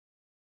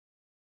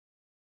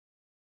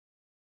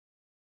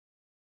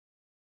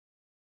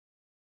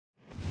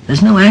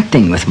There's no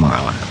acting with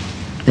Marlon.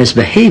 There's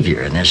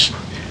behavior and there's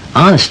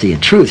honesty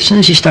and truth. As soon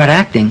as you start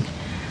acting,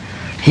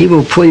 he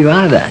will pull you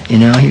out of that, you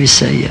know. He will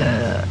say,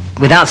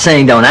 without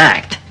saying don't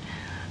act,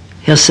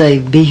 he'll say,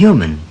 be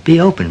human, be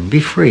open,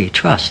 be free,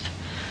 trust.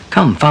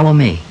 Come, follow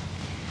me.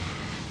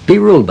 Be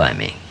ruled by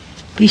me.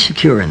 Be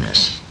secure in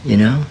this, you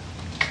know.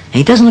 And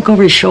he doesn't look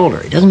over his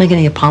shoulder. He doesn't make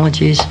any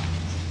apologies.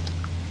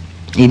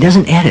 He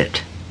doesn't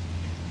edit.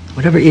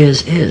 Whatever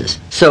is.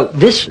 So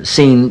this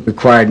scene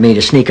required me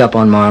to sneak up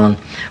on Marlon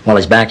while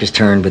his back is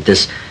turned with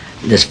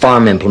this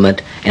farm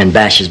implement and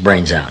bash his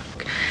brains out.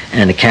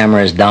 And the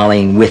camera is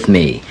dollying with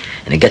me,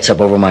 and it gets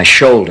up over my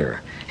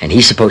shoulder, and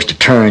he's supposed to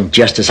turn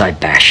just as I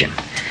bash him.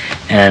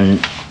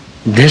 And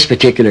this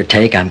particular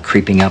take, I'm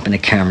creeping up and the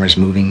camera's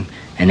moving,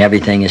 and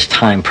everything is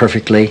timed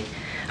perfectly.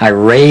 I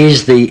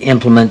raise the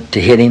implement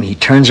to hit him. He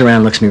turns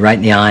around, looks me right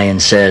in the eye,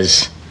 and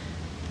says,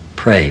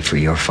 "Pray for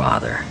your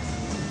father."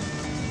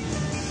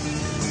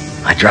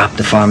 I dropped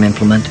the farm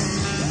implement.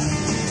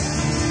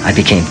 I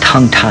became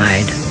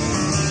tongue-tied.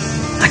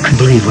 I couldn't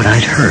believe what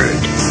I'd heard.